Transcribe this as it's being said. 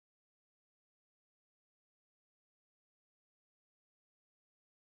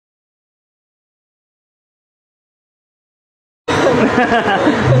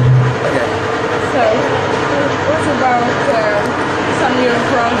Okay. So, what about some new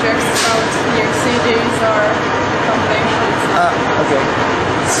projects about new CDs or something? Okay.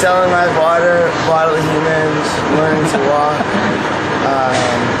 Selling Live Water, Bodily Humans, Learning to Walk,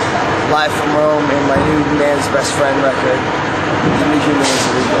 Live from Rome, and my new Man's Best Friend record, The New Human is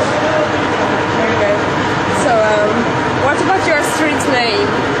Illegal. Okay. So, what about your street name?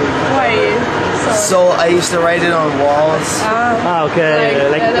 Why? So I used to write it on walls. Okay,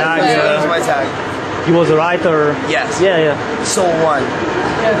 like that's tag. Yeah, that was my tag. He was a writer. Yes. Yeah. Soul One.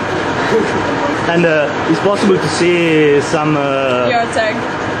 Yeah. And it's possible to see some Your tag.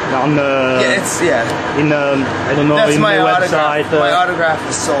 on in I don't know, That's in my the autograph. website. My autograph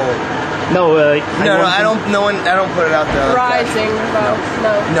is Soul. No, I don't. No one. I don't put it out there. Like Writing about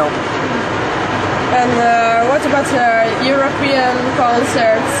No. And what about European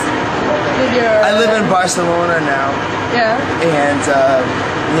concerts? Did you? I live in Barcelona now, Yeah. and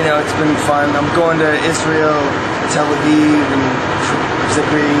it's been fun. I'm going to Israel, Tel Aviv, and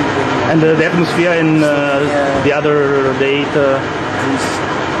Zagreb, and the atmosphere in the other date, the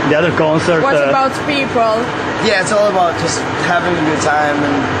other concert. What about people? Yeah, it's all about just having a good time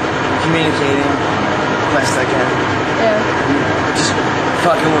and communicating best I can. Yeah. Just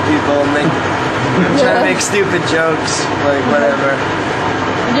fucking with people and trying to make stupid jokes, like whatever.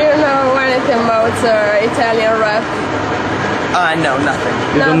 Do you know anything about Italian rap? No, nothing.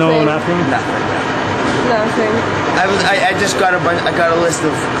 You don't know nothing? Nothing. Nothing. I just got I got a list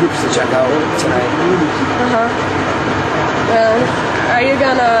of groups to check out tonight. Are you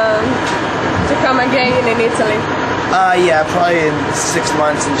gonna to come again in Italy? Yeah, probably in 6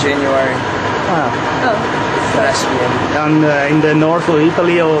 months in January. Oh. That should be it. And in the north of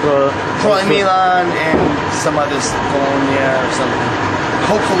Italy or Probably Milan and some others, Bologna or something.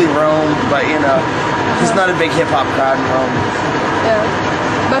 Hopefully Rome, but there's not a big hip hop crowd in Rome. Yeah.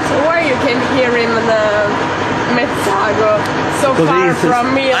 But why you came here in Mezzago, so far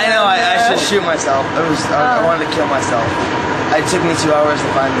from Milan? I know. I should shoot myself. I wanted to kill myself. It took me 2 hours to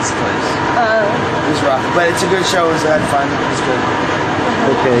find this place. It was rough, but it's a good show. I had fun. It was good.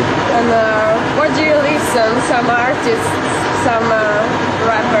 Okay. And what do you listen? Some artists, some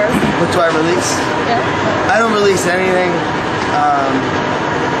rappers? What do I release? Yeah. I don't release anything.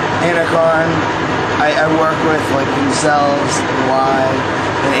 Anacon, I work with like themselves, and Y,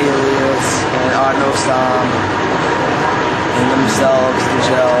 and Alias, and Odnostom, and themselves, the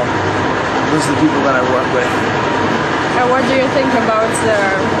Gel. Those are the people that I work with. And what do you think about the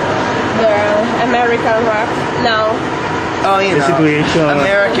American rap now? Oh, The situation.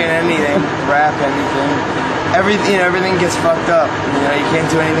 American anything, rap anything. Everything gets fucked up. You can't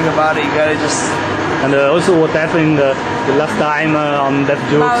do anything about it. You gotta just. And also what happened the last time on that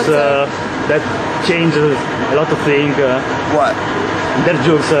jokes that changed a lot of things. What? That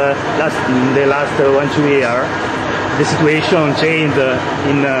jokes the last 1-2 years. The situation changed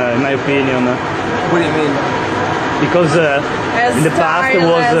in my opinion. What do you mean? Because in the past it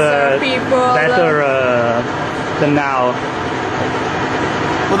was better than now.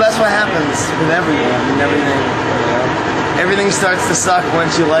 Well, that's what happens with everything. Everything starts to suck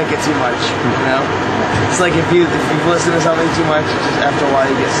once you like it too much. It's like if you've listened to something too much, just after a while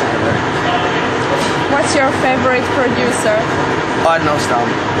you get sick of it. What's your favorite producer? Odnostom.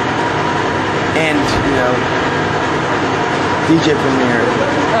 And DJ Premier.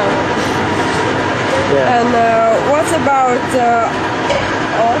 Oh. Yeah. And what about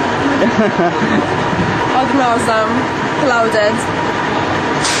Odnostom, Clouded?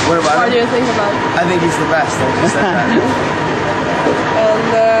 What about What him? do you think about? I think he's the best. I just said that. And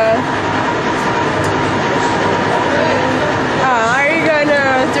are you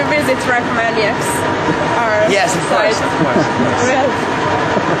gonna to visit Rap-Maniacs? Yes, of course. Yes.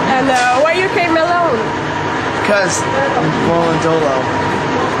 And why you came alone? Because I'm rolling dolo.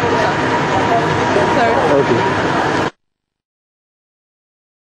 So, Okay.